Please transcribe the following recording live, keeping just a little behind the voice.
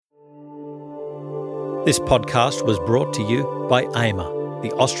This podcast was brought to you by AIMA,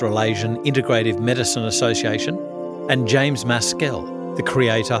 the Australasian Integrative Medicine Association, and James Maskell, the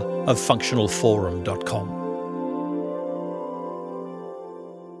creator of functionalforum.com.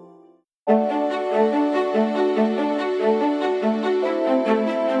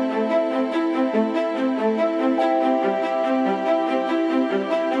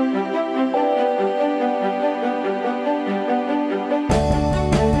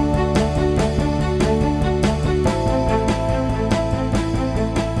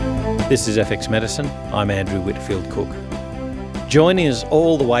 This is FX Medicine. I'm Andrew Whitfield Cook. Joining us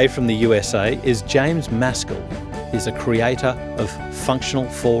all the way from the USA is James Maskell. He's a creator of Functional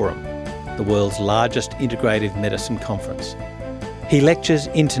Forum, the world's largest integrative medicine conference. He lectures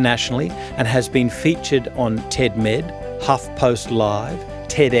internationally and has been featured on TEDmed, HuffPost Live,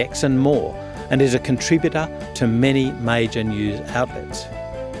 TEDx and more, and is a contributor to many major news outlets.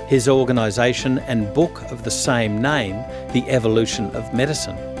 His organisation and book of the same name, The Evolution of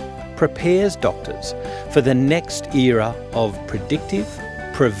Medicine, prepares doctors for the next era of predictive,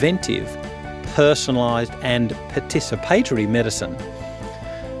 preventive, personalised and participatory medicine.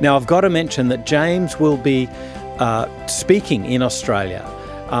 Now, I've got to mention that James will be speaking in Australia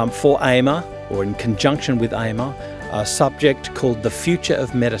for AIMA, or in conjunction with AIMA, a subject called The Future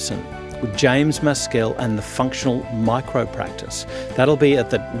of Medicine, with James Maskell and the Functional Micropractice. That'll be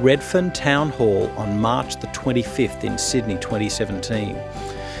at the Redfern Town Hall on March the 25th in Sydney 2017.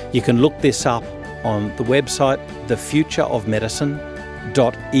 You can look this up on the website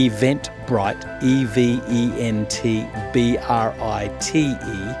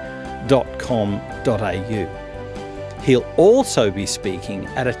He'll also be speaking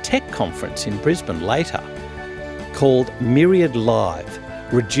at a tech conference in Brisbane later called Myriad Live,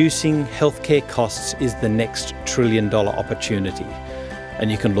 Reducing Healthcare Costs is the Next $1 Trillion Opportunity. And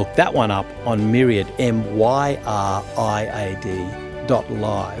you can look that one up on Myriad, MYRIAD.live.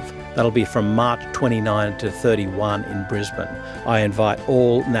 That'll be from March 29 to 31 in Brisbane. I invite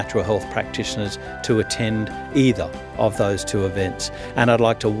all natural health practitioners to attend either of those two events. And I'd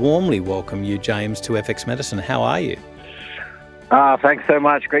like to warmly welcome you, James, to FX Medicine. How are you? Thanks so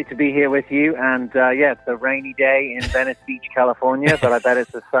much. Great to be here with you. And it's a rainy day in Venice Beach, California, but I bet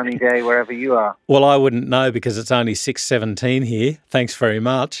it's a sunny day wherever you are. Well, I wouldn't know because it's only 6:17 here. Thanks very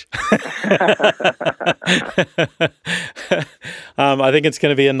much. I think it's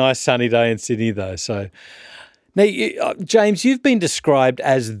going to be a nice sunny day in Sydney, though. So, now, James, you've been described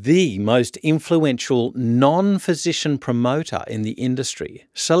as the most influential non-physician promoter in the industry.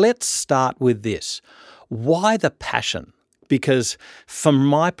 So let's start with this. Why the passion? Because from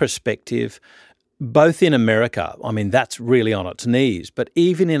my perspective, both in America, I mean, that's really on its knees, but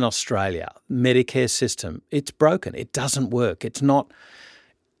even in Australia, Medicare system, it's broken. It doesn't work. It's not,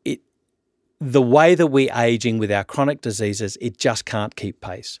 the way that we're aging with our chronic diseases, it just can't keep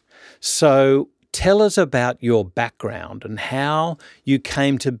pace. So tell us about your background and how you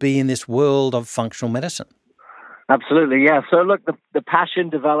came to be in this world of functional medicine. Absolutely, yeah. So look, the passion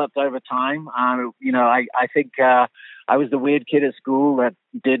developed over time. I think I was the weird kid at school that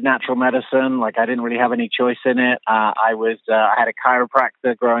did natural medicine. Like, I didn't really have any choice in it. I had a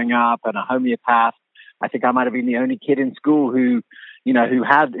chiropractor growing up and a homeopath. I think I might have been the only kid in school who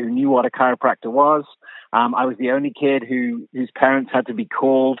knew what a chiropractor was. I was the only kid whose parents had to be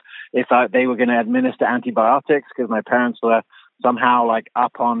called if they were going to administer antibiotics, because my parents were somehow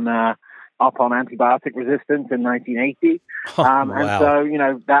up on antibiotic resistance in 1980. Wow. And so,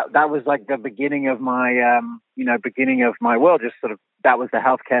 that was like the beginning of my, world. Just sort of, that was the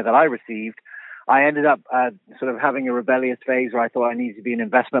healthcare that I received. I ended up sort of having a rebellious phase where I thought I needed to be an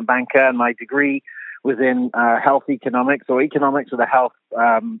investment banker, and my degree was in health economics, or economics with a health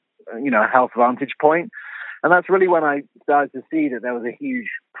vantage point. And that's really when I started to see that there was a huge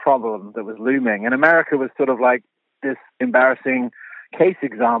problem that was looming. And America was sort of like this embarrassing case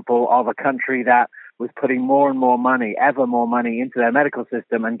example of a country that was putting more and more money, ever more money into their medical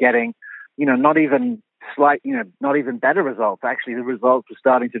system and getting, not even better results. Actually, the results were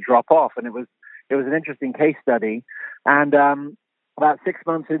starting to drop off, and it was an interesting case study. And about 6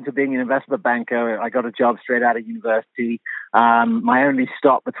 months into being an investment banker, I got a job straight out of university. My only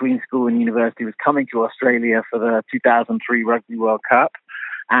stop between school and university was coming to Australia for the 2003 Rugby World Cup.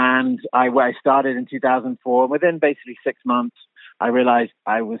 And I started in 2004. Within basically 6 months, I realized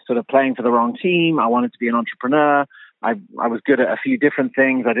I was sort of playing for the wrong team. I wanted to be an entrepreneur. I was good at a few different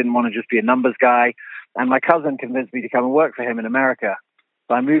things. I didn't want to just be a numbers guy. And my cousin convinced me to come and work for him in America.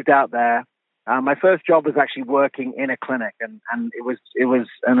 So I moved out there. My first job was actually working in a clinic, and it was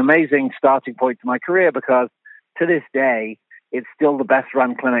an amazing starting point to my career, because to this day, it's still the best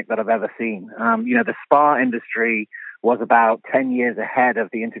run clinic that I've ever seen. The spa industry was about 10 years ahead of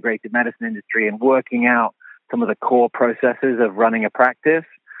the integrated medicine industry in working out some of the core processes of running a practice.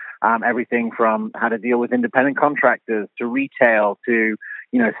 Everything from how to deal with independent contractors to retail to,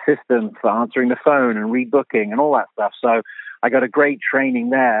 systems for answering the phone and rebooking and all that stuff. So I got a great training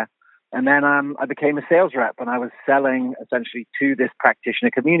there. And then I became a sales rep, and I was selling essentially to this practitioner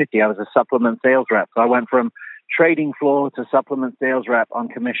community. I was a supplement sales rep. So I went from trading floor to supplement sales rep on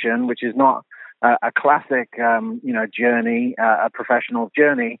commission, which is not a classic, journey, a professional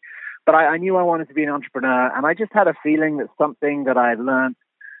journey. But I knew I wanted to be an entrepreneur, and I just had a feeling that something that I had learned,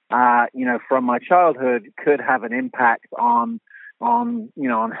 from my childhood could have an impact on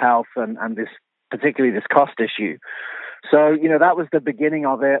health and this, particularly this cost issue. So, that was the beginning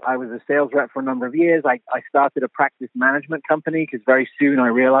of it. I was a sales rep for a number of years. I started a practice management company because very soon I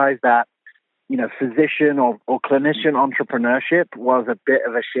realized that, physician or clinician entrepreneurship was a bit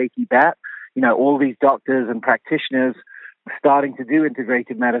of a shaky bet. All these doctors and practitioners starting to do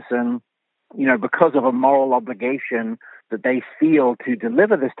integrated medicine, because of a moral obligation that they feel to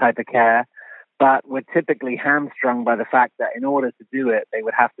deliver this type of care, but were typically hamstrung by the fact that in order to do it, they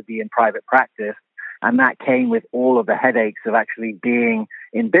would have to be in private practice. And that came with all of the headaches of actually being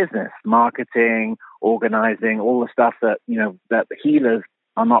in business, marketing, organizing, all the stuff that, that the healers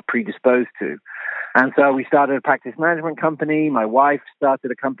are not predisposed to. And so we started a practice management company. My wife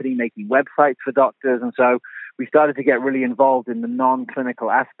started a company making websites for doctors. And so we started to get really involved in the non-clinical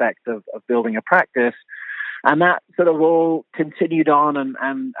aspects of building a practice. And that sort of all continued on.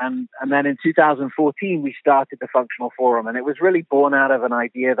 And then in 2014, we started the Functional Forum. And it was really born out of an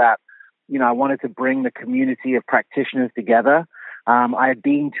idea that, I wanted to bring the community of practitioners together. I had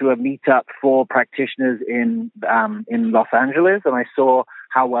been to a meetup for practitioners in Los Angeles, and I saw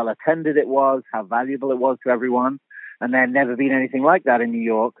how well attended it was, how valuable it was to everyone. And there had never been anything like that in New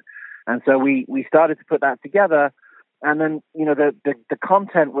York. And so we started to put that together. And then, the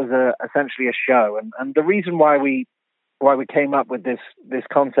content was essentially a show. And the reason why we came up with this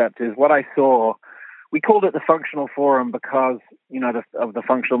concept is what I saw. We called it the Functional Forum because, of the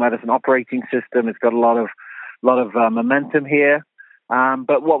functional medicine operating system. It's got a lot of momentum here.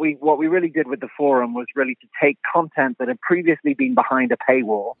 But what we really did with the forum was really to take content that had previously been behind a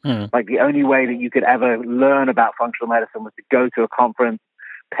paywall. Like the only way that you could ever learn about functional medicine was to go to a conference,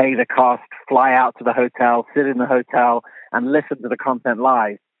 pay the cost, fly out to the hotel, sit in the hotel, and listen to the content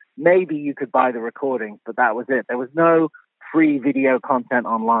live. Maybe you could buy the recordings, but that was it. There was no free video content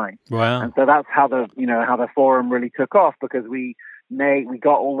online. Wow. And so that's how the forum really took off, because we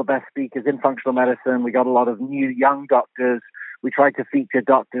got all the best speakers in functional medicine. We got a lot of new young doctors. We tried to feature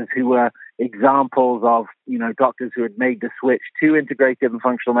doctors who were examples of, doctors who had made the switch to integrative and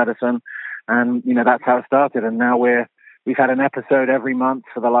functional medicine. And, that's how it started. And now we've had an episode every month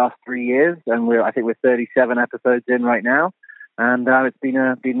for the last 3 years. And I think we're 37 episodes in right now. And it's been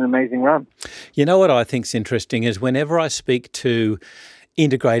an amazing run. You know what I think's interesting is whenever I speak to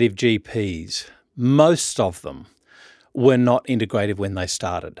integrative GPs, most of them were not integrative when they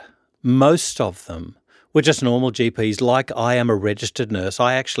started. Most of them were just normal GPs. Like I am a registered nurse.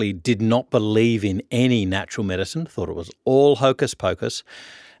 I actually did not believe in any natural medicine, thought it was all hocus pocus.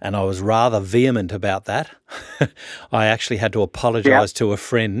 And I was rather vehement about that. I actually had to apologise to a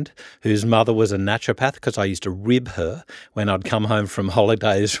friend whose mother was a naturopath because I used to rib her when I'd come home from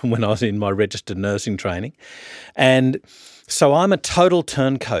holidays when I was in my registered nursing training. And so I'm a total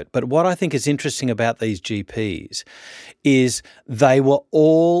turncoat. But what I think is interesting about these GPs is they were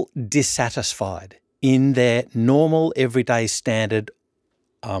all dissatisfied in their normal, everyday, standard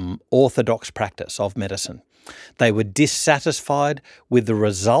orthodox practice of medicine. They were dissatisfied with the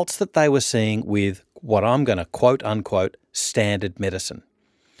results that they were seeing with what I'm going to quote unquote standard medicine.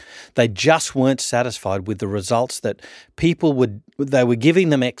 They just weren't satisfied with the results that they were giving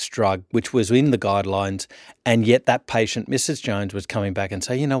them X drug, which was in the guidelines, and yet that patient, Mrs. Jones, was coming back and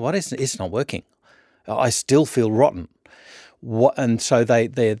say, you know what, it's not working. I still feel rotten. And so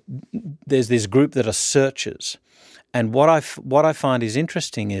there's this group that are searchers. And what I find is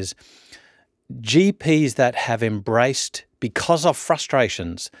interesting is GPs that have embraced, because of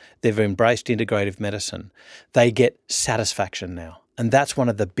frustrations, they've embraced integrative medicine, they get satisfaction now. And that's one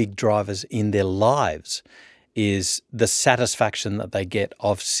of the big drivers in their lives, is the satisfaction that they get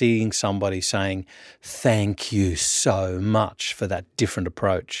of seeing somebody saying, thank you so much for that different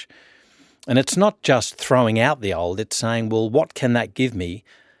approach. And it's not just throwing out the old, it's saying, well, what can that give me?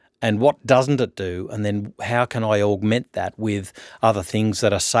 And what doesn't it do? And then how can I augment that with other things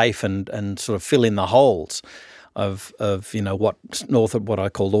that are safe and sort of fill in the holes of what I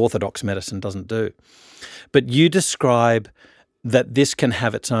call orthodox medicine doesn't do? But you describe that this can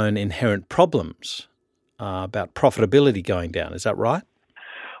have its own inherent problems about profitability going down. Is that right?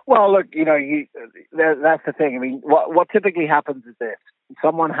 Well, look, that's the thing. I mean, what typically happens is this.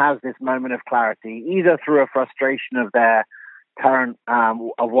 Someone has this moment of clarity, either through a frustration of their current,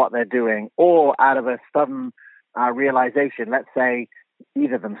 of what they're doing, or out of a sudden realization. Let's say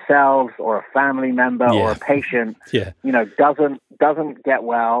either themselves or a family member or a patient, doesn't get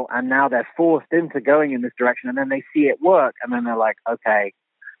well, and now they're forced into going in this direction, and then they see it work, and then they're like, okay,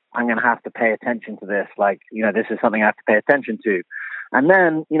 I'm going to have to pay attention to this. Like, this is something I have to pay attention to. And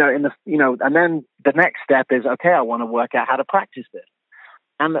then, and then the next step is, okay, I want to work out how to practice this.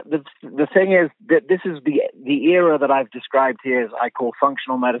 And the thing is that this is the era that I've described here, I call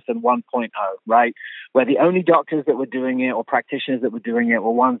functional medicine 1.0, right? Where the only doctors that were doing it or practitioners that were doing it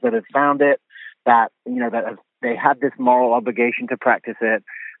were ones that had found it, that they had this moral obligation to practice it,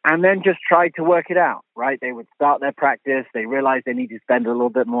 and then just tried to work it out, right? They would start their practice. They realized they need to spend a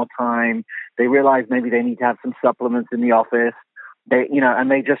little bit more time. They realized maybe they need to have some supplements in the office. And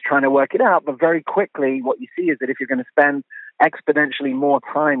they just trying to work it out. But very quickly, what you see is that if you're going to spend exponentially more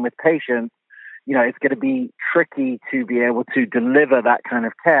time with patients, it's going to be tricky to be able to deliver that kind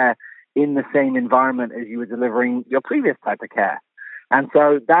of care in the same environment as you were delivering your previous type of care. And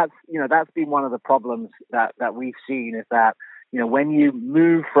so that's been one of the problems that we've seen, is that, when you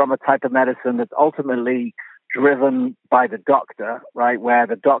move from a type of medicine that's ultimately driven by the doctor, right, where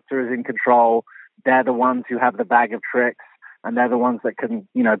the doctor is in control, they're the ones who have the bag of tricks, and they're the ones that can,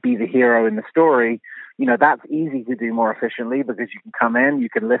 be the hero in the story, that's easy to do more efficiently, because you can come in, you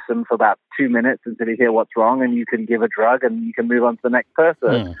can listen for about 2 minutes until you hear what's wrong, and you can give a drug and you can move on to the next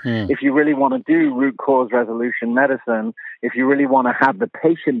person. Mm-hmm. If you really want to do root cause resolution medicine, if you really want to have the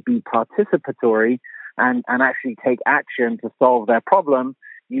patient be participatory and actually take action to solve their problem,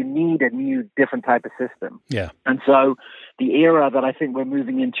 you need a new, different type of system. Yeah. And so the era that I think we're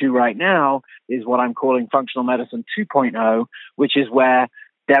moving into right now is what I'm calling functional medicine 2.0, which is where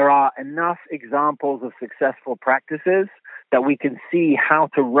there are enough examples of successful practices that we can see how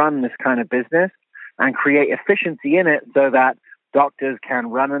to run this kind of business and create efficiency in it, so that doctors can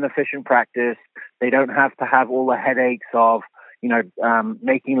run an efficient practice. They don't have to have all the headaches of,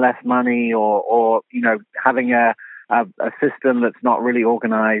 making less money or having a system that's not really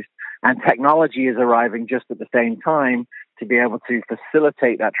organized. And technology is arriving just at the same time to be able to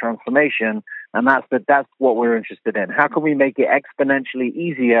facilitate that transformation. And that's what we're interested in. How can we make it exponentially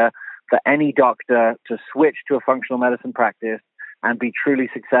easier for any doctor to switch to a functional medicine practice and be truly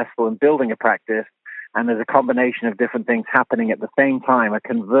successful in building a practice? And there's a combination of different things happening at the same time, a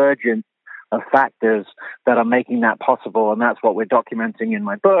convergence of factors that are making that possible. And that's what we're documenting in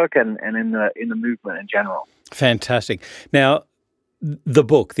my book and in the movement in general. Fantastic. Now, the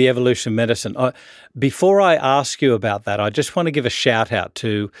book, The Evolution of Medicine, before I ask you about that, I just want to give a shout out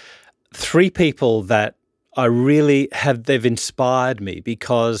to 3 people that they've inspired me,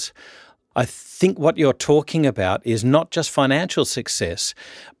 because I think what you're talking about is not just financial success,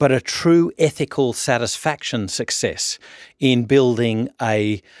 but a true ethical satisfaction success in building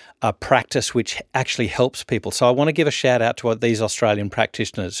a practice which actually helps people. So I want to give a shout out to these Australian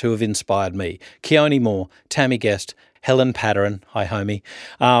practitioners who have inspired me. Keone Moore, Tammy Guest, Helen Patteran, hi homie.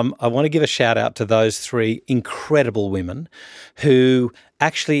 I want to give a shout out to those 3 incredible women who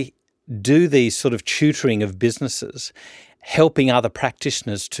actually do these sort of tutoring of businesses, helping other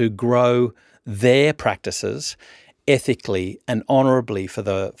practitioners to grow their practices ethically and honourably for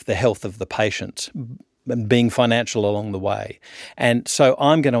the health of the patients, and being financial along the way. And so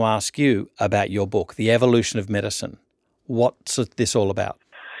I'm going to ask you about your book, The Evolution of Medicine. What's this all about?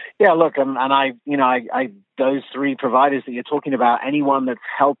 Yeah, look, and I those 3 providers that you're talking about, anyone that's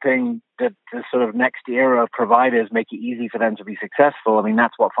helping the sort of next era of providers make it easy for them to be successful. I mean,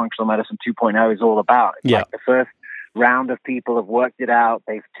 that's what functional medicine 2.0 is all about. It's like the first round of people have worked it out.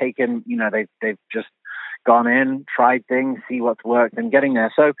 They've taken, they've just gone in, tried things, see what's worked, and getting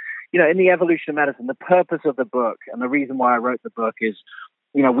there. So, in the evolution of medicine, the purpose of the book and the reason why I wrote the book is,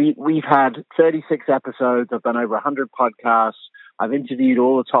 we've had 36 episodes. I've done over 100 podcasts. I've interviewed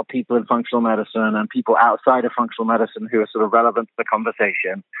all the top people in functional medicine and people outside of functional medicine who are sort of relevant to the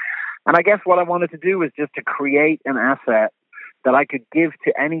conversation. And I guess what I wanted to do was just to create an asset that I could give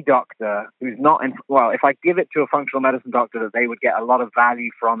to any doctor who's not if I give it to a functional medicine doctor, that they would get a lot of value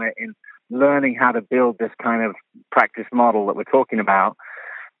from it in learning how to build this kind of practice model that we're talking about.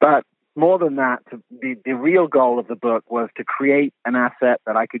 But more than that, the real goal of the book was to create an asset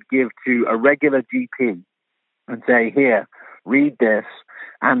that I could give to a regular GP and say, here, read this,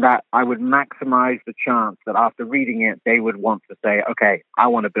 and that I would maximize the chance that after reading it, they would want to say, okay, I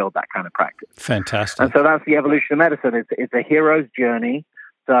want to build that kind of practice. Fantastic. And so that's the evolution of medicine. It's a hero's journey.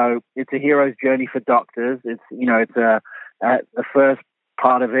 So it's a hero's journey for doctors. The first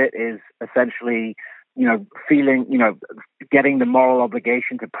part of it is essentially, feeling, getting the moral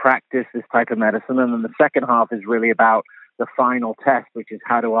obligation to practice this type of medicine. And then the second half is really about the final test, which is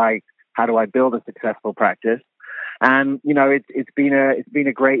how do I build a successful practice? And it's been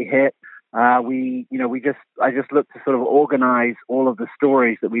a great hit. I just looked to sort of organize all of the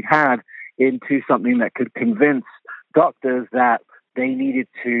stories that we'd had into something that could convince doctors that they needed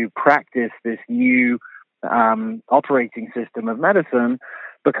to practice this new operating system of medicine,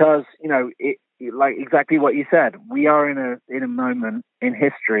 because like exactly what you said, we are in a moment in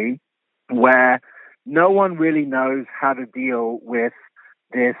history where no one really knows how to deal with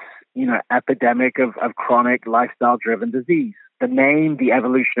this epidemic of chronic lifestyle-driven disease. The name, The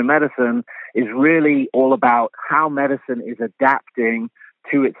Evolution of Medicine, is really all about how medicine is adapting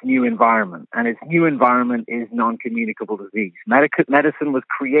to its new environment. And its new environment is non-communicable disease. Medicine was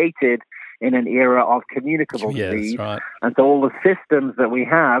created in an era of communicable disease. That's right. And so all the systems that we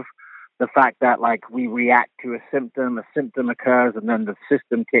have, the fact that we react to a symptom occurs and then the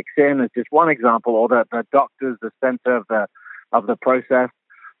system kicks in is just one example, or the doctor's the center of the process.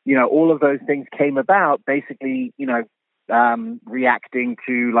 All of those things came about basically, reacting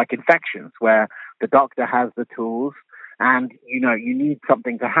to infections, where the doctor has the tools and, you need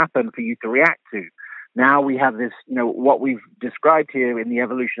something to happen for you to react to. Now we have this, what we've described here in the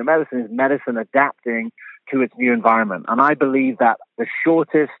evolution of medicine is medicine adapting to its new environment. And I believe that the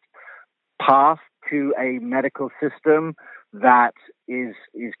shortest path to a medical system that is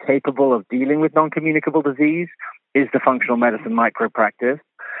capable of dealing with non-communicable disease is the functional medicine micropractice.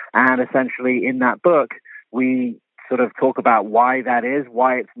 And essentially in that book, we sort of talk about why that is,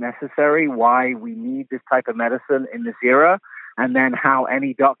 why it's necessary, why we need this type of medicine in this era, and then how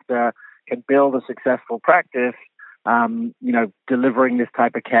any doctor can build a successful practice, delivering this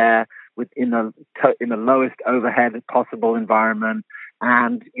type of care in the lowest overhead possible environment,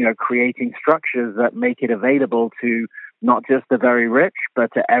 and creating structures that make it available to not just the very rich, but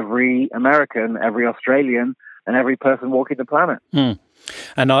to every American, every Australian, and every person walking the planet.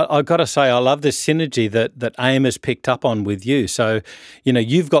 And I've got to say, I love this synergy that AIM has picked up on with you. So,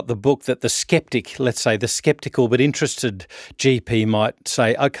 you've got the book that the skeptic, let's say the skeptical but interested GP might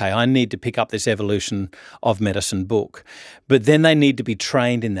say, okay, I need to pick up this evolution of medicine book. But then they need to be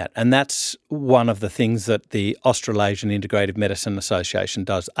trained in that. And that's one of the things that the Australasian Integrative Medicine Association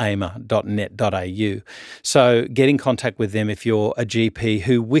does, AIMA.net.au. So get in contact with them if you're a GP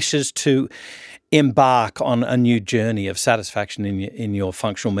who wishes to embark on a new journey of satisfaction in your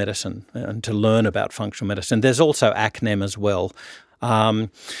functional medicine and to learn about functional medicine. There's also ACNEM as well.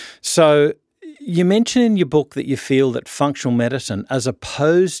 So you mention in your book that you feel that functional medicine, as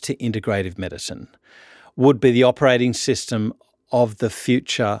opposed to integrative medicine, would be the operating system of the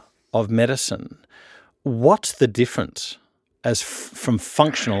future of medicine. What's the difference from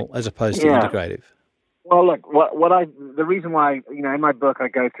functional as opposed to integrative? Well, look, the reason why, in my book, I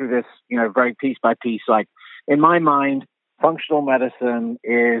go through this, very piece by piece. In my mind, functional medicine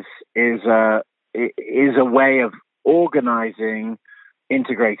is a way of organizing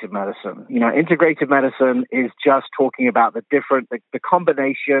integrative medicine. Integrative medicine is just talking about the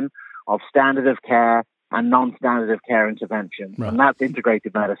combination of standard of care and non-standard of care interventions. Right. And that's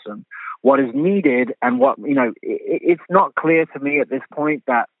integrative medicine. What is needed and it's not clear to me at this point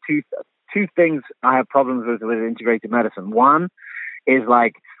that two things I have problems with integrative medicine. One is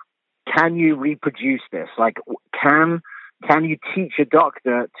can you reproduce this? Can you teach a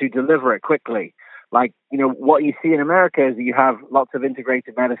doctor to deliver it quickly? What you see in America is that you have lots of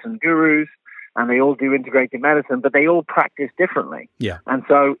integrative medicine gurus and they all do integrative medicine, but they all practice differently. Yeah. And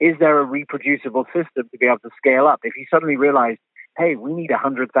so is there a reproducible system to be able to scale up? If you suddenly realize, hey, we need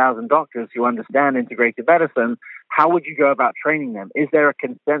 100,000 doctors who understand integrative medicine, how would you go about training them? Is there a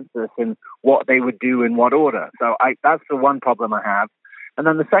consensus in what they would do in what order? So that's the one problem I have. And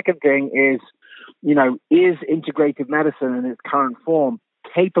then the second thing is, is integrative medicine in its current form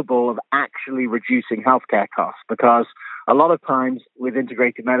capable of actually reducing healthcare costs? Because a lot of times with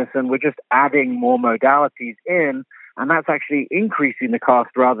integrative medicine, we're just adding more modalities in, and that's actually increasing the cost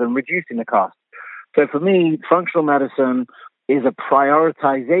rather than reducing the cost. So for me, functional medicine is a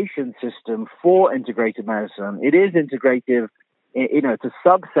prioritization system for integrative medicine. It is integrative, it's a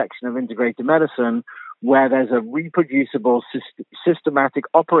subsection of integrative medicine where there's a reproducible, systematic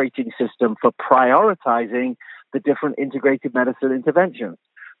operating system for prioritizing the different integrative medicine interventions.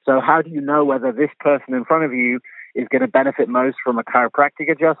 So how do you know whether this person in front of you is going to benefit most from a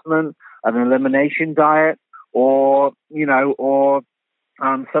chiropractic adjustment, an elimination diet, or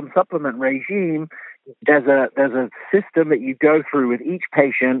some supplement regime. There's a system that you go through with each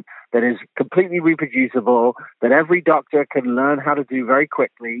patient that is completely reproducible, that every doctor can learn how to do very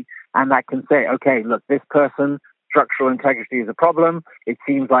quickly, and that can say, okay, look, this person, structural integrity is a problem. It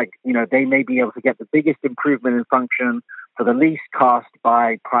seems like, they may be able to get the biggest improvement in function for the least cost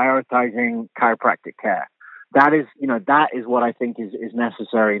by prioritizing chiropractic care. That is what I think is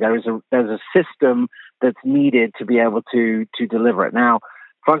necessary. There's a system that's needed to be able to deliver it. Now,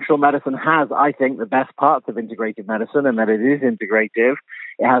 functional medicine has, I think, the best parts of integrative medicine, and that it is integrative.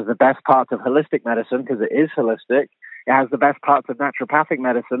 It has the best parts of holistic medicine because it is holistic. It has the best parts of naturopathic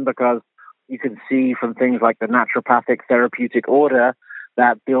medicine because you can see from things like the naturopathic therapeutic order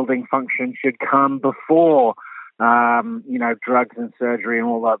that building function should come before, drugs and surgery and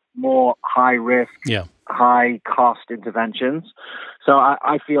all that more high risk, high cost interventions. So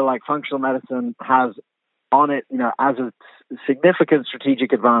I feel like functional medicine has on it, as a significant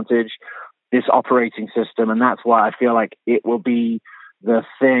strategic advantage, this operating system. And that's why I feel like it will be the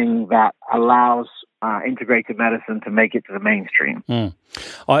thing that allows integrative medicine to make it to the mainstream.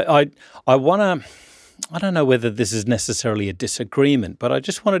 I want to, I don't know whether this is necessarily a disagreement, but I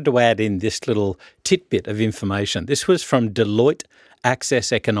just wanted to add in this little tidbit of information. This was from Deloitte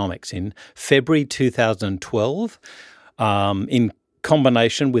Access Economics in February 2012, in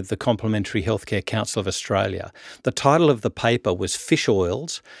combination with the Complementary Healthcare Council of Australia. The title of the paper was Fish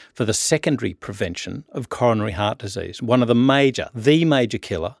Oils for the Secondary Prevention of Coronary Heart Disease, one of the major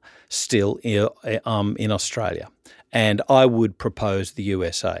killer still in Australia. And I would propose the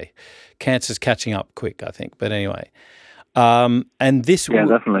USA. Cancer's catching up quick, I think. But anyway. And this,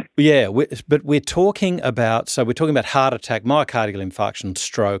 definitely. But we're talking about heart attack, myocardial infarction,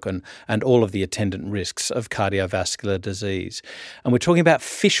 stroke, and all of the attendant risks of cardiovascular disease. And we're talking about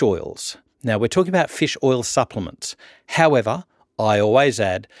fish oils. Now, we're talking about fish oil supplements. However, I always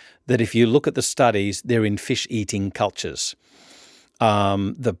add that if you look at the studies, they're in fish-eating cultures.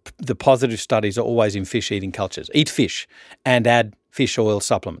 The positive studies are always in fish-eating cultures. Eat fish and add fish oil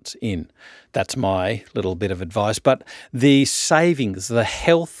supplements in. That's my little bit of advice. But the savings, the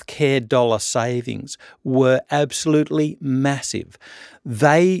healthcare dollar savings were absolutely massive.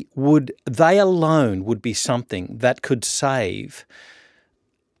 They alone would be something that could save,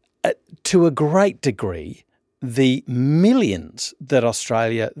 to a great degree, the millions that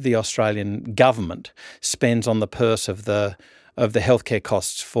the Australian government spends on the purse of the healthcare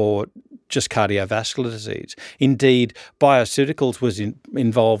costs for just cardiovascular disease. Indeed, Bioceuticals was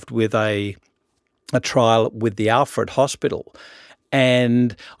involved with a trial with the Alfred Hospital,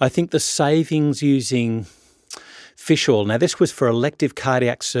 and I think the savings using fish oil. Now, this was for elective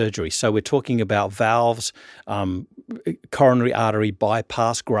cardiac surgery, so we're talking about valves, coronary artery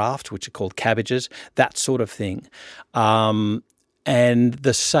bypass graft, which are called cabbages, that sort of thing. And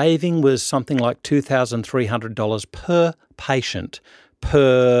the saving was something like $2,300 per patient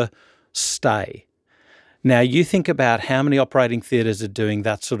per stay. Now, you think about how many operating theatres are doing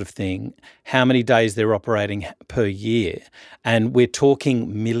that sort of thing, how many days they're operating per year, and we're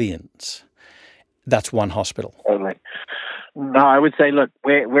talking millions. That's one hospital. Totally. No, I would say, look,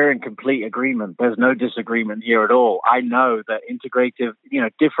 we're in complete agreement. There's no disagreement here at all. I know that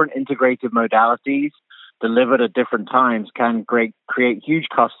different integrative modalities delivered at different times can create huge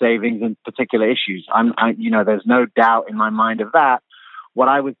cost savings in particular issues. There's no doubt in my mind of that. What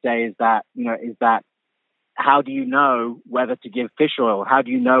I would say is that how do you know whether to give fish oil? How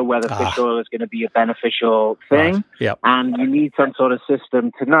do you know whether fish oil is going to be a beneficial thing? Right. Yep. And you need some sort of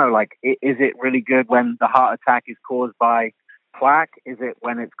system to know, like, is it really good when the heart attack is caused by plaque? Is it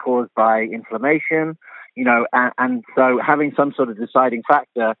when it's caused by inflammation? And so having some sort of deciding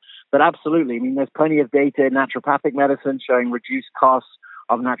factor. But absolutely, there's plenty of data in naturopathic medicine showing reduced costs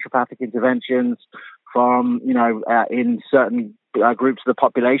of naturopathic interventions from, in certain groups of the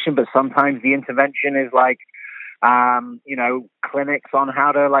population. But sometimes the intervention is like, clinics on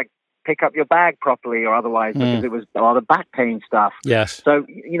how to pick up your bag properly or otherwise, because it was a lot of back pain stuff. Yes. So,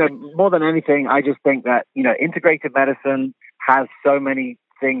 more than anything, I just think that, integrative medicine has so many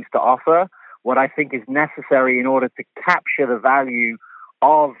things to offer. What I think is necessary in order to capture the value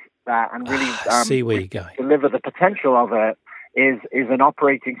of that and really see where you're going, deliver the potential of it is an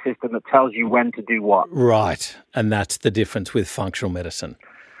operating system that tells you when to do what. Right. And that's the difference with functional medicine.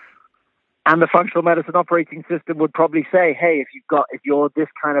 And the functional medicine operating system would probably say, hey, if you're this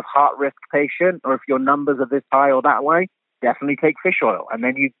kind of heart risk patient, or if your numbers are this high or that way, definitely take fish oil. And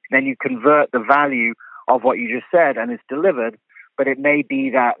then you convert the value of what you just said and it's delivered. But it may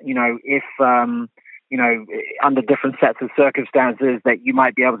be that, if under different sets of circumstances, that you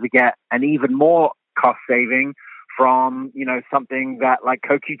might be able to get an even more cost saving from, something that like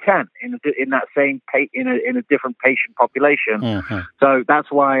CoQ10 in that same in a different patient population. Mm-hmm. So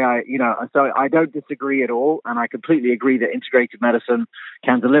that's why I don't disagree at all, and I completely agree that integrative medicine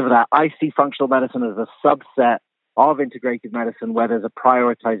can deliver that. I see functional medicine as a subset of integrative medicine where there's a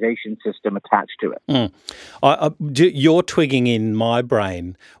prioritization system attached to it. You're twigging in my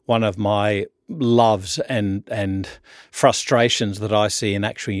brain one of my loves and frustrations that I see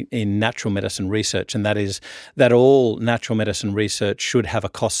in natural medicine research, and that is that all natural medicine research should have a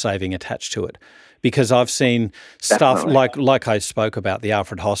cost saving attached to it. Because I've seen stuff like I spoke about the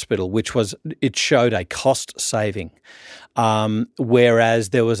Alfred Hospital, it showed a cost saving,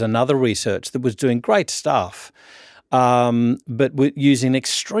 whereas there was another research that was doing great stuff, but using an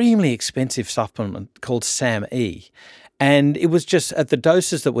extremely expensive supplement called SAM-E. And it was just at the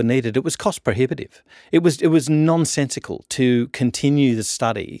doses that were needed, it was cost prohibitive. It was nonsensical to continue the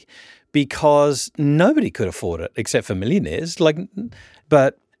study because nobody could afford it except for millionaires.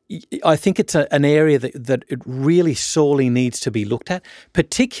 But I think it's an area that it really sorely needs to be looked at,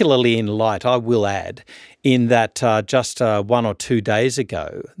 particularly in light, I will add, in that just 1 or 2 days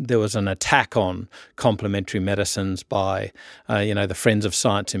ago, there was an attack on complementary medicines by, the Friends of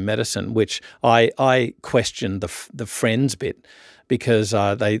Science in Medicine, which I questioned the Friends bit because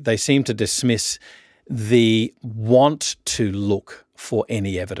they seem to dismiss the want to look for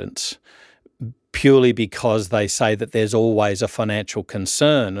any evidence purely because they say that there's always a financial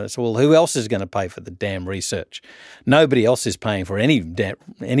concern. It's, well, who else is going to pay for the damn research? Nobody else is paying for any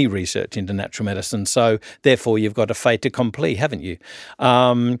research into natural medicine, so therefore you've got a fait accompli, haven't you?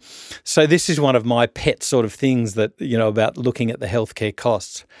 So this is one of my pet sort of things that, about looking at the healthcare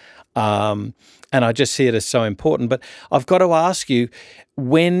costs. And I just see it as so important. But I've got to ask you,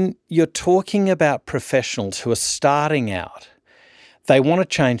 when you're talking about professionals who are starting out, they want to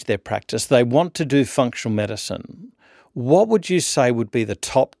change their practice, they want to do functional medicine, what would you say would be the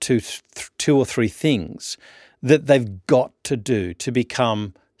top two or three things that they've got to do to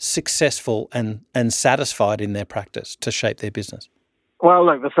become successful and satisfied in their practice to shape their business? Well,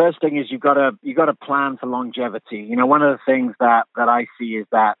 look, the first thing is you've got to plan for longevity. One of the things that I see is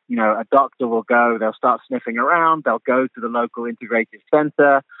that, a doctor will go, they'll start sniffing around, they'll go to the local integrative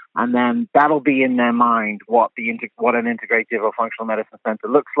center, and then that'll be in their mind what an integrative or functional medicine center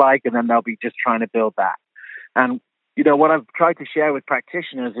looks like, and then they'll be just trying to build that. And, what I've tried to share with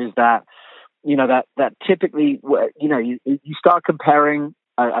practitioners is that, that typically, you start comparing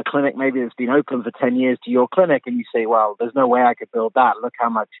a clinic maybe that's been open for 10 years to your clinic, and you say, well, there's no way I could build that. Look how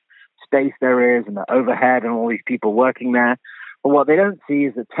much space there is and the overhead and all these people working there. But what they don't see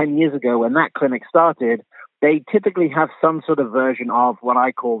is that 10 years ago when that clinic started, they typically have some sort of version of what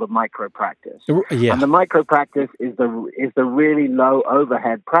I call the micro practice. Yeah. And the micro practice is the really low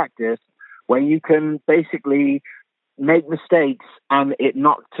overhead practice where you can basically make mistakes and it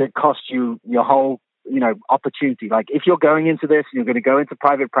not to cost you your whole opportunity. Like if you're going into this and you're going to go into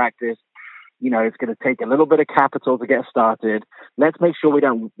private practice, it's going to take a little bit of capital to get started. Let's make sure we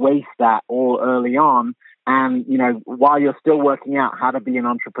don't waste that all early on. And, while you're still working out how to be an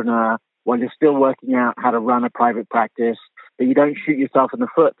entrepreneur, while you're still working out how to run a private practice, that you don't shoot yourself in the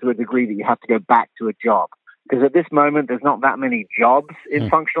foot to a degree that you have to go back to a job. Because at this moment, there's not that many jobs in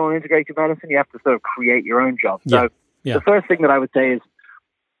functional and integrative medicine. You have to sort of create your own job. So the first thing that I would say is,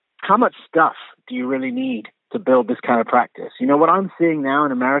 how much stuff do you really need to build this kind of practice? What I'm seeing now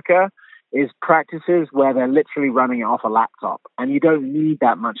in America is practices where they're literally running it off a laptop, and you don't need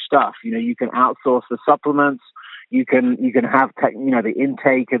that much stuff. You can outsource the supplements. You can have the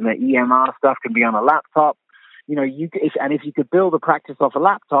intake and the EMR stuff can be on a laptop. If you could build a practice off a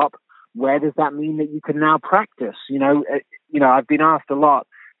laptop, where does that mean that you can now practice? I've been asked a lot,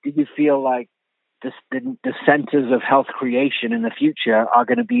 do you feel like the centers of health creation in the future are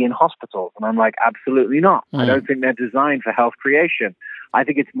going to be in hospitals? And I'm like, absolutely not. I don't think they're designed for health creation. I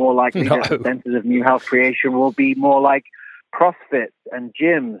think it's more likely that the centers of new health creation will be more like CrossFit and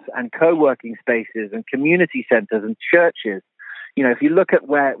gyms and co-working spaces and community centers and churches. If you look at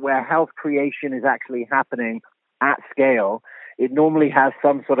where health creation is actually happening at scale, it normally has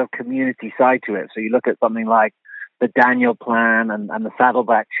some sort of community side to it. So you look at something like the Daniel Plan and the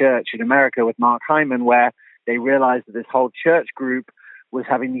Saddleback Church in America with Mark Hyman, where they realized that this whole church group was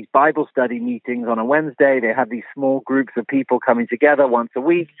having these Bible study meetings on a Wednesday. They had these small groups of people coming together once a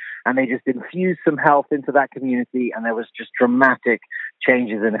week, and they just infused some health into that community, and there was just dramatic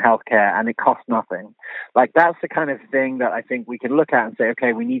changes in healthcare, and it cost nothing. Like, that's the kind of thing that I think we can look at and say,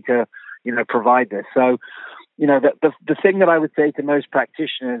 okay, we need to, provide this. So, the thing that I would say to most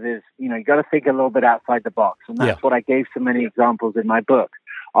practitioners is, you got to think a little bit outside the box. And that's what I gave so many examples in my book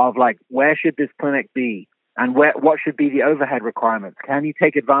of, like, where should this clinic be? And what should be the overhead requirements? Can you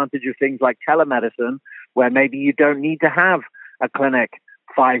take advantage of things like telemedicine, where maybe you don't need to have a clinic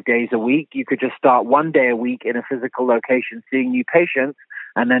 5 days a week? You could just start 1 day a week in a physical location seeing new patients,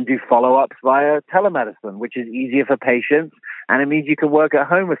 and then do follow-ups via telemedicine, which is easier for patients, and it means you can work at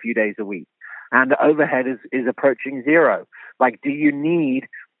home a few days a week. And the overhead is approaching zero. Like, do you need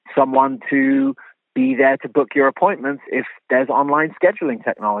someone to be there to book your appointments if there's online scheduling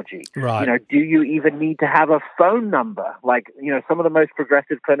technology? Right. Do you even need to have a phone number? Like, some of the most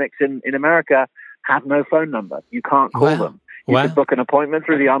progressive clinics in America have no phone number. You can't call them. You can book an appointment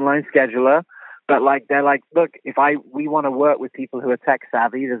through the online scheduler, but they're like, look, we want to work with people who are tech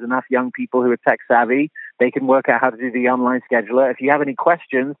savvy. There's enough young people who are tech savvy. They can work out how to do the online scheduler. If you have any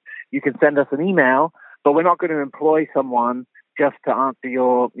questions, you can send us an email, but we're not going to employ someone just to answer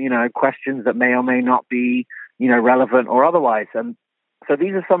your, questions that may or may not be, relevant or otherwise. And so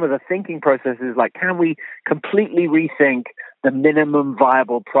these are some of the thinking processes, like, can we completely rethink the minimum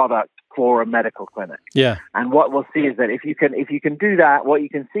viable product for a medical clinic? Yeah. And what we'll see is that if you can do that, what you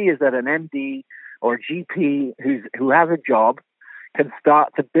can see is that an MD or a GP who has a job can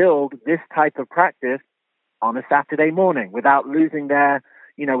start to build this type of practice on a Saturday morning without losing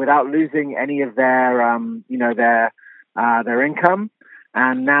without losing any of their income.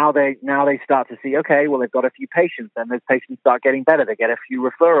 And now they start to see, okay, well, they've got a few patients, and those patients start getting better. They get a few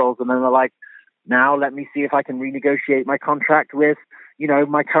referrals, and then they're like, now let me see if I can renegotiate my contract with,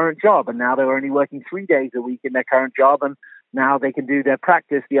 my current job. And now they're only working 3 days a week in their current job, and now they can do their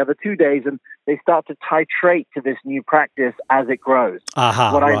practice the other 2 days, and they start to titrate to this new practice as it grows.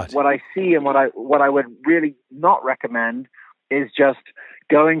 What I see and what I would really not recommend is just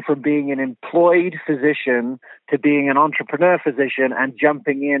going from being an employed physician to being an entrepreneur physician and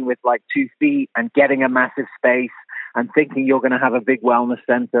jumping in with like 2 feet and getting a massive space and thinking you're going to have a big wellness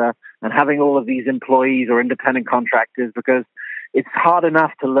center and having all of these employees or independent contractors, because it's hard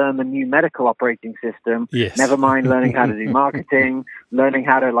enough to learn the new medical operating system. Yes. Never mind learning how to do marketing, learning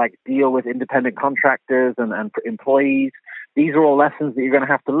how to deal with independent contractors and employees. These are all lessons that you're going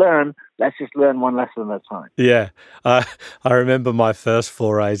to have to learn. Let's just learn one lesson at a time. Yeah. I remember my first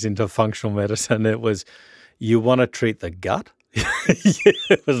forays into functional medicine. It was, you want to treat the gut?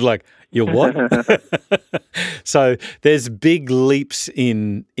 It was like, you what? So there's big leaps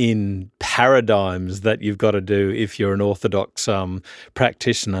in paradigms that you've got to do if you're an orthodox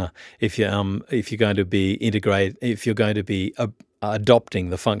practitioner. If you're going to be adopting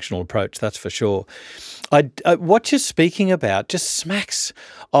the functional approach, that's for sure. What you're speaking about just smacks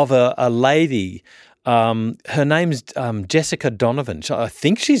of a lady. Her name's Jessica Donovan. I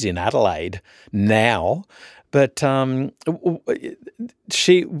think she's in Adelaide now. But I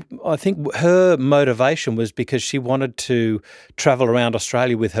think her motivation was because she wanted to travel around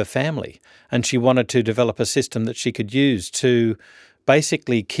Australia with her family, and she wanted to develop a system that she could use to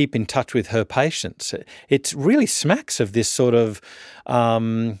basically keep in touch with her patients. It really smacks of this sort of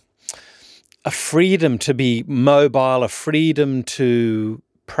a freedom to be mobile, a freedom to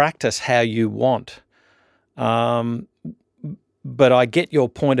practice how you want. But I get your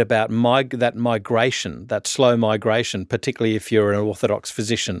point about that migration, that slow migration, particularly if you're an orthodox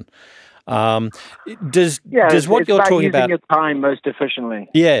physician. Does what you're talking about using your time most efficiently?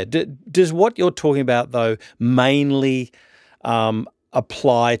 Yeah. Does what you're talking about though mainly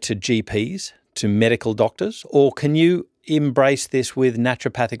apply to GPs, to medical doctors, or can you embrace this with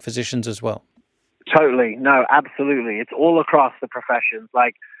naturopathic physicians as well? Totally. No, absolutely. It's all across the professions.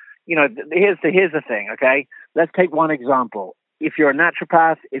 Here's the thing. Okay, let's take one example. If you're a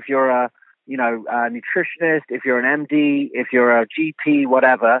naturopath, if you're a nutritionist, if you're an MD, if you're a GP,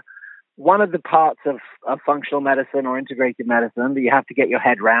 whatever, one of the parts of functional medicine or integrated medicine that you have to get your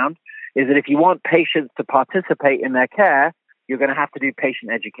head around is that if you want patients to participate in their care, you're going to have to do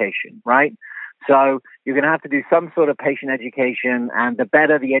patient education, right? So you're going to have to do some sort of patient education, and the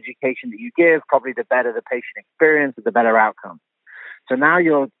better the education that you give, probably the better the patient experience and the better outcome. So now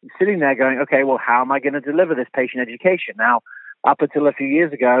you're sitting there going, okay, well, how am I going to deliver this patient education? Now, up until a few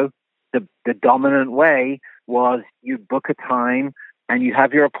years ago, the dominant way was you'd book a time and you'd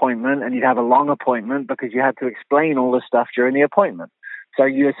have your appointment, and you'd have a long appointment because you had to explain all this stuff during the appointment. So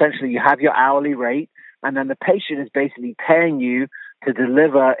you have your hourly rate, and then the patient is basically paying you to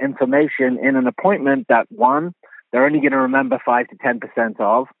deliver information in an appointment that, one, they're only going to remember 5 to 10%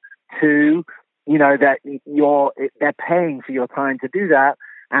 of, two, that they're paying for your time to do that,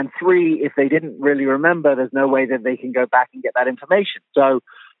 and three, if they didn't really remember, there's no way that they can go back and get that information. So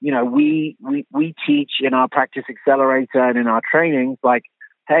we teach in our Practice Accelerator and in our trainings, like,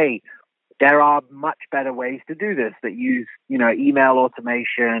 hey, there are much better ways to do this that use, email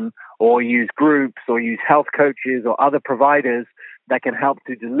automation or use groups or use health coaches or other providers that can help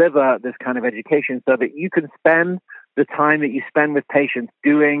to deliver this kind of education so that you can spend the time that you spend with patients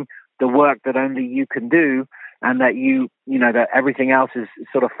doing the work that only you can do, and that that everything else is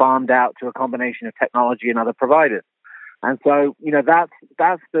sort of farmed out to a combination of technology and other providers. And so,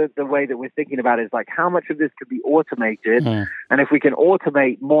 that's the way that we're thinking about it, is like, how much of this could be automated? And if we can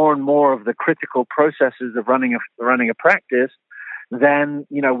automate more and more of the critical processes of running a practice, then,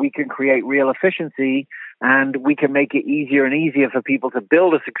 we can create real efficiency, and we can make it easier and easier for people to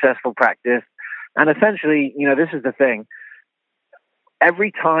build a successful practice. And essentially, this is the thing.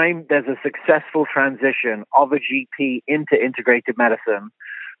 Every time there's a successful transition of a GP into integrated medicine,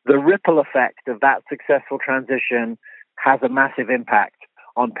 the ripple effect of that successful transition has a massive impact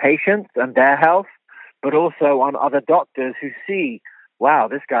on patients and their health, but also on other doctors who see, wow,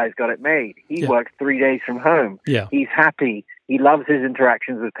 this guy's got it made. He works 3 days from home. Yeah. He's happy. He loves his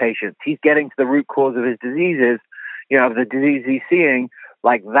interactions with patients. He's getting to the root cause of his diseases, of the disease he's seeing.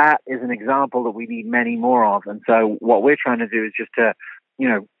 Like, that is an example that we need many more of. And so what we're trying to do is just to,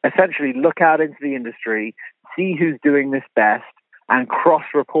 essentially look out into the industry, see who's doing this best, and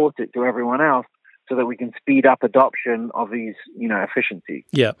cross-report it to everyone else, so that we can speed up adoption of these, efficiencies.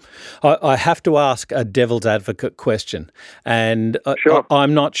 Yeah. I have to ask a devil's advocate question, and Sure.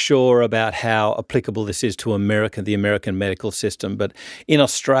 I'm not sure about how applicable this is to the American medical system, but in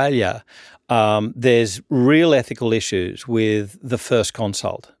Australia, there's real ethical issues with the first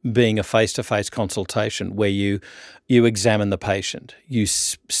consult being a face-to-face consultation where you examine the patient, you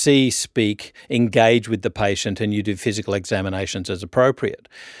see, speak, engage with the patient, and you do physical examinations as appropriate.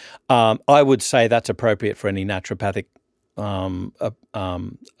 I would say that's appropriate for any naturopathic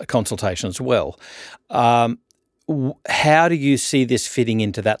consultation as well. How do you see this fitting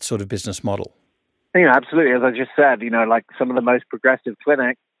into that sort of business model? Absolutely. As I just said, like some of the most progressive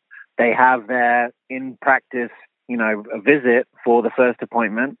clinics, they have their in-practice, a visit for the first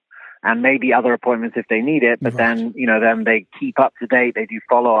appointment, and maybe other appointments if they need it. But then, then they keep up to date. They do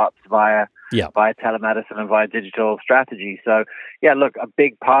follow-ups via telemedicine and via digital strategy. So, look, a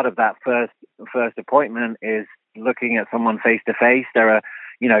big part of that first appointment is looking at someone face-to-face. There are,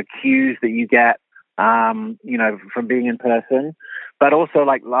 cues that you get, from being in person. But also,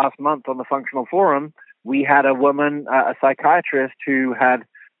 like last month on the Functional Forum, we had a woman, a psychiatrist, who had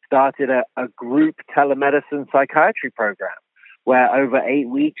started a group telemedicine psychiatry program, where over 8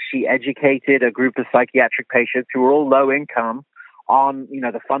 weeks she educated a group of psychiatric patients who were all low income on,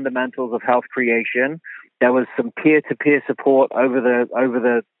 the fundamentals of health creation. There was some peer-to-peer support over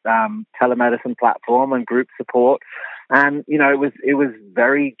the telemedicine platform and group support, and it was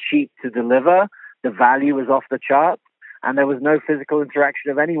very cheap to deliver. The value was off the charts, and there was no physical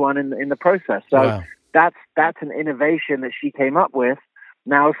interaction of anyone in the process. So that's an innovation that she came up with.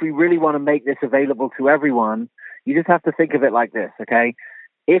 Now, if we really want to make this available to everyone, you just have to think of it like this, okay?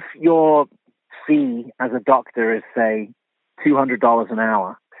 If your fee as a doctor is, say, $200 an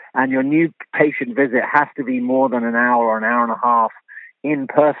hour, and your new patient visit has to be more than an hour or an hour and a half in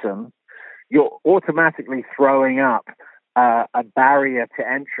person, you're automatically throwing up a barrier to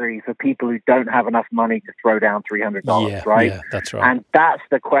entry for people who don't have enough money to throw down $300, right? Yeah, that's right. And that's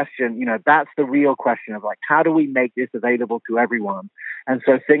the question, that's the real question of, like, how do we make this available to everyone? And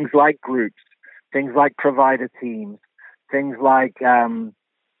so things like groups, things like provider teams, things like,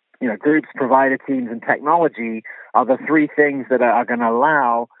 groups, provider teams, and technology are the three things that are going to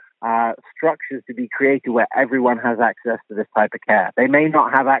allow structures to be created where everyone has access to this type of care. They may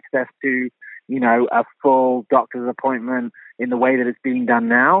not have access to, a full doctor's appointment in the way that it's being done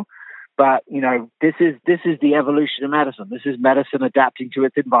now, but, this is the evolution of medicine. This is medicine adapting to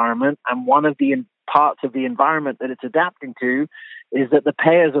its environment, and one of the parts of the environment that it's adapting to is that the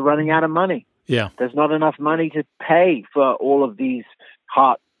payers are running out of money. Yeah. There's not enough money to pay for all of these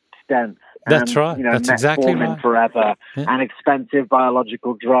heart stents. That's right. That's exactly right. Forever, and expensive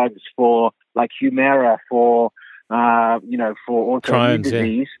biological drugs for, like, Humira for autoimmune Crohn's,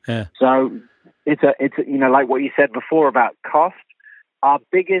 disease. Yeah. So it's like what you said before about cost.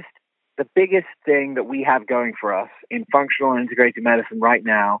 The biggest thing that we have going for us in functional and integrated medicine right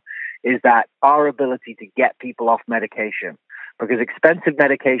now is that our ability to get people off medication, because expensive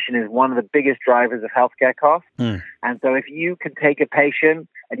medication is one of the biggest drivers of healthcare costs. And so if you can take a patient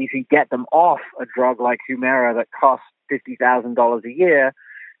and you can get them off a drug like Humira that costs $50,000 a year,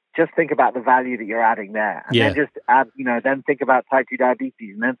 just think about the value that you're adding there. And then just add, then think about type 2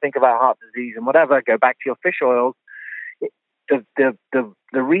 diabetes, and then think about heart disease and whatever, go back to your fish oils. the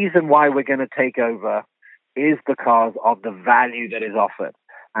reason why we're going to take over is because of the value that is offered.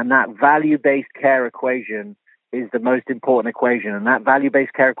 And that value-based care equation is the most important equation. And that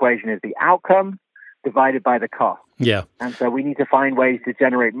value-based care equation is the outcome divided by the cost. Yeah. And so we need to find ways to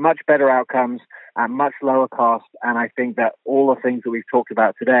generate much better outcomes at much lower cost. And I think that all the things that we've talked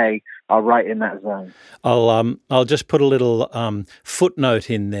about today are right in that zone. I'll just put a little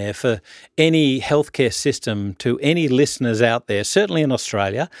footnote in there for any healthcare system to any listeners out there, certainly in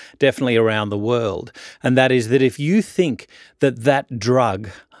Australia, definitely around the world. And that is that if you think that drug,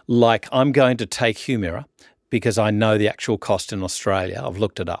 like I'm going to take Humira, because I know the actual cost in Australia, I've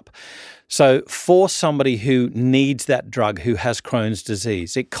looked it up. So for somebody who needs that drug, who has Crohn's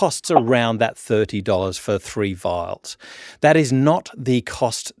disease, it costs around that $30 for 3 vials. That is not the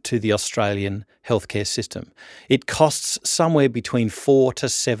cost to the Australian healthcare system. It costs somewhere between $4,000 to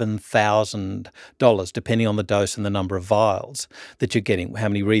 $7,000, depending on the dose and the number of vials that you're getting, how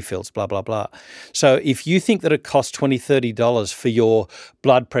many refills, blah, blah, blah. So if you think that it costs $20, $30 for your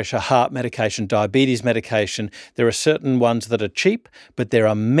blood pressure, heart medication, diabetes medication, there are certain ones that are cheap, but there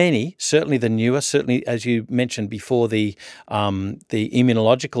are many, certainly the newer, certainly as you mentioned before, the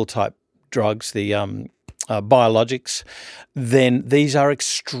immunological type drugs, the biologics, then these are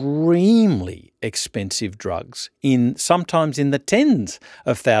extremely expensive drugs, sometimes in the tens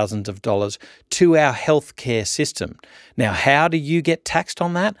of thousands of dollars to our healthcare system. Now, how do you get taxed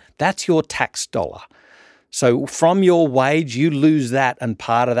on that? That's your tax dollar. So from your wage, you lose that, and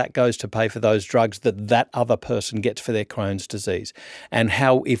part of that goes to pay for those drugs that other person gets for their Crohn's disease. And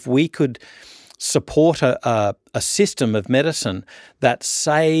how, if we could support a system of medicine that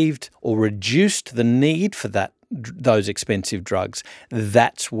saved or reduced the need for those expensive drugs,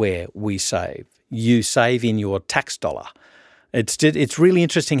 that's where we save. You save in your tax dollar. It's really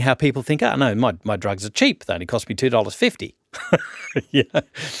interesting how people think, oh, no, my drugs are cheap. They only cost me $2.50. Yeah.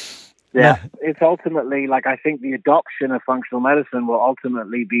 Yeah, it's ultimately, like, I think the adoption of functional medicine will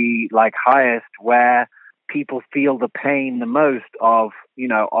ultimately be like highest where people feel the pain the most of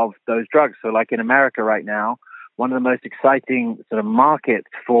those drugs. So like in America right now, one of the most exciting sort of markets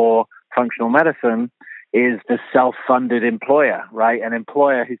for functional medicine is the self-funded employer, right? An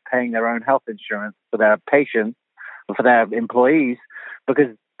employer who's paying their own health insurance for their patients or for their employees,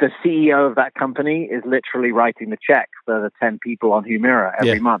 because the CEO of that company is literally writing the check for the 10 people on Humira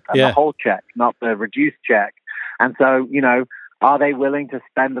every month, and the whole check, not the reduced check. And so, are they willing to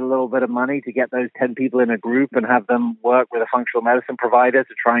spend a little bit of money to get those 10 people in a group and have them work with a functional medicine provider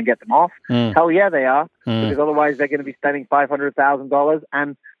to try and get them off? Hell yeah, they are, because otherwise they're going to be spending $500,000.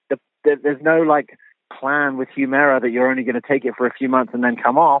 And there's no plan with Humira that you're only going to take it for a few months and then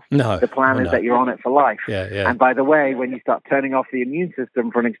come off. No, the plan is that you're on it for life. Yeah. And by the way, when you start turning off the immune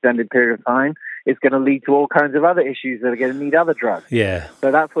system for an extended period of time, it's going to lead to all kinds of other issues that are going to need other drugs. Yeah. So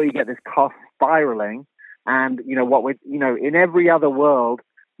that's where you get this cost spiraling. And in every other world,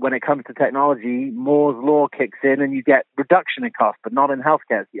 when it comes to technology, Moore's law kicks in and you get reduction in cost, but not in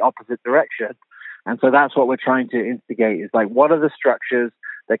healthcare. It's the opposite direction. And so that's what we're trying to instigate, is what are the structures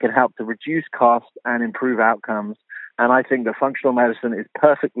that can help to reduce cost and improve outcomes. And I think that functional medicine is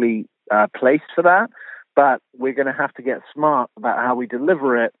perfectly placed for that, but we're going to have to get smart about how we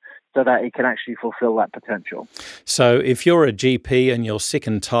deliver it so that it can actually fulfill that potential. So if you're a GP and you're sick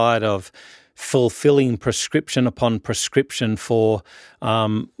and tired of fulfilling prescription upon prescription for,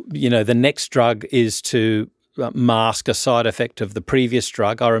 the next drug is to mask a side effect of the previous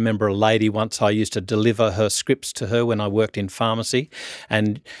drug. I remember a lady once, I used to deliver her scripts to her when I worked in pharmacy,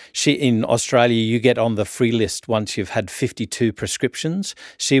 and in Australia you get on the free list once you've had 52 prescriptions.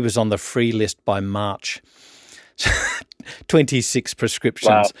 She was on the free list by March. 26 prescriptions.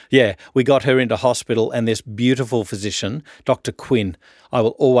 Wow. Yeah, we got her into hospital, and this beautiful physician, Dr. Quinn, I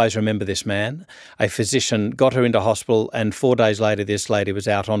will always remember this man, a physician, got her into hospital, and 4 days later this lady was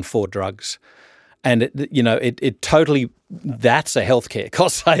out on 4 drugs. And, it totally, that's a healthcare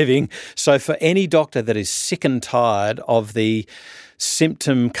cost saving. So for any doctor that is sick and tired of the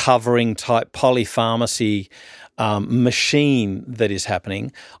symptom covering type polypharmacy machine that is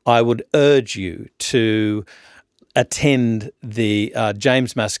happening, I would urge you to attend the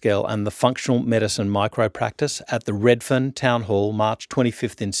James Maskell and the Functional Medicine Micropractice at the Redfern Town Hall, March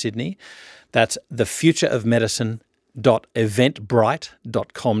 25th in Sydney. That's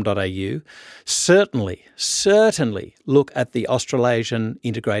thefutureofmedicine.eventbrite.com.au. Certainly look at the Australasian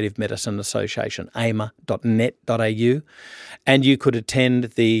Integrative Medicine Association, AIMA.net.au, and you could attend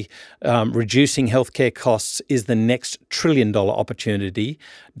the Reducing Healthcare Costs is the Next $1 Trillion Opportunity,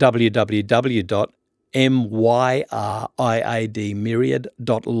 www.AIMA.net.au. MYRIAD,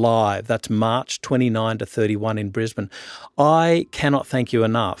 myriad.live. That's March 29 to 31 in Brisbane. I cannot thank you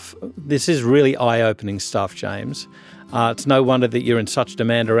enough. This is really eye-opening stuff, James. It's no wonder that you're in such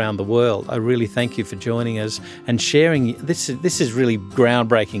demand around the world. I really thank you for joining us and sharing. This is really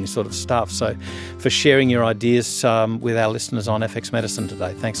groundbreaking sort of stuff. So for sharing your ideas with our listeners on FX Medicine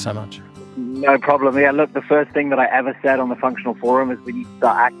today. Thanks so much. No problem. Yeah, look, the first thing that I ever said on the Functional Forum is we need to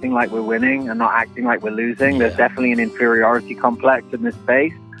start acting like we're winning and not acting like we're losing. There's definitely an inferiority complex in this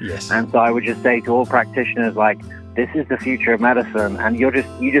space. Yes. And so I would just say to all practitioners, like, this is the future of medicine, and you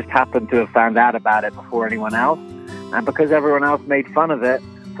just happen to have found out about it before anyone else. And because everyone else made fun of it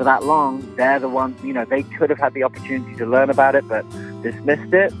for that long, they're the ones, they could have had the opportunity to learn about it, but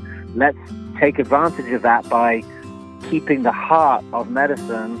dismissed it. Let's take advantage of that by keeping the heart of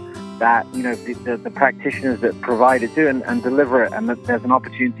medicine that, the practitioners that provide it do and deliver it. And there's an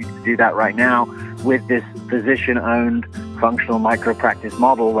opportunity to do that right now with this physician-owned functional micropractice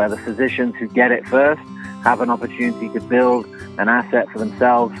model where the physicians who get it first have an opportunity to build an asset for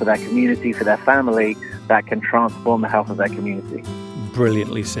themselves, for their community, for their family, that can transform the health of their community.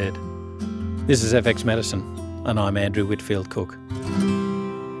 Brilliantly said. This is FX Medicine, and I'm Andrew Whitfield Cook.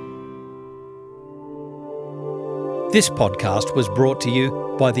 This podcast was brought to you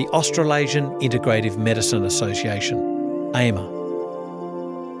by the Australasian Integrative Medicine Association, AIMA.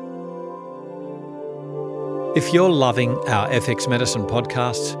 If you're loving our FX Medicine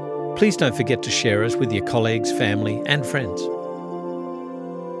podcasts, please don't forget to share us with your colleagues, family, and friends.